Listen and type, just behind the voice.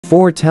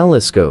4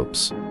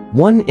 telescopes,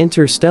 1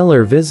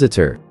 interstellar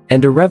visitor,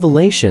 and a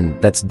revelation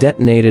that's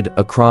detonated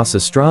across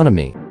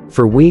astronomy.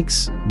 For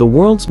weeks, the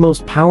world's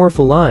most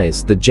powerful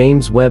eyes, the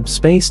James Webb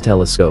Space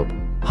Telescope,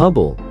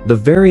 Hubble, the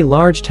Very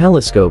Large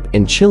Telescope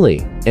in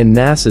Chile, and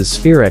NASA's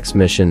SphereX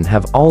mission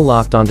have all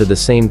locked onto the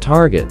same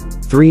target,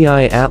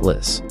 3I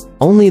Atlas,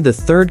 only the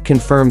third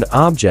confirmed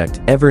object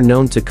ever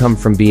known to come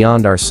from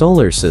beyond our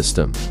solar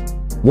system.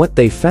 What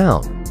they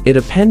found? It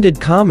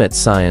upended comet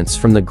science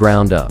from the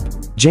ground up.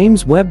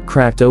 James Webb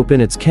cracked open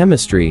its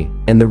chemistry,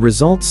 and the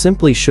result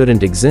simply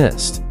shouldn't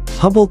exist.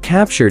 Hubble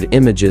captured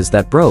images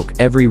that broke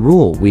every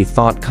rule we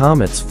thought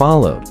comets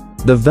followed.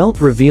 The Velt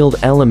revealed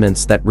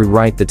elements that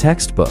rewrite the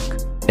textbook.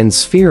 And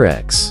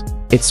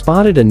SphereX, it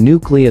spotted a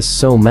nucleus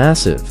so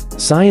massive,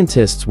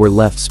 scientists were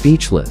left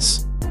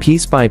speechless.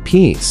 Piece by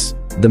piece,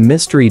 the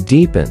mystery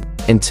deepened,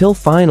 until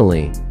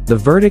finally, the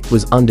verdict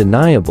was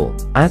undeniable.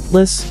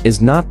 Atlas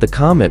is not the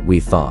comet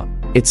we thought.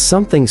 It's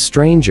something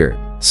stranger,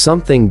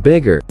 something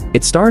bigger.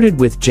 It started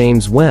with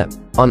James Webb.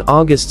 On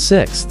August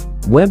 6th,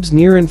 Webb's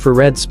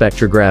near-infrared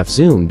spectrograph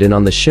zoomed in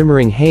on the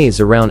shimmering haze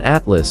around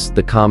Atlas,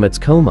 the comet's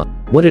coma.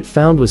 What it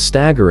found was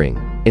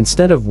staggering.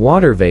 Instead of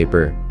water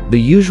vapor, the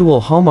usual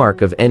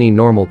hallmark of any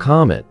normal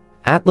comet,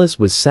 Atlas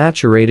was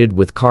saturated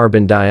with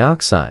carbon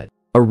dioxide,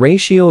 a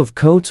ratio of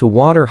CO to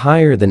water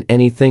higher than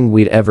anything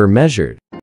we'd ever measured.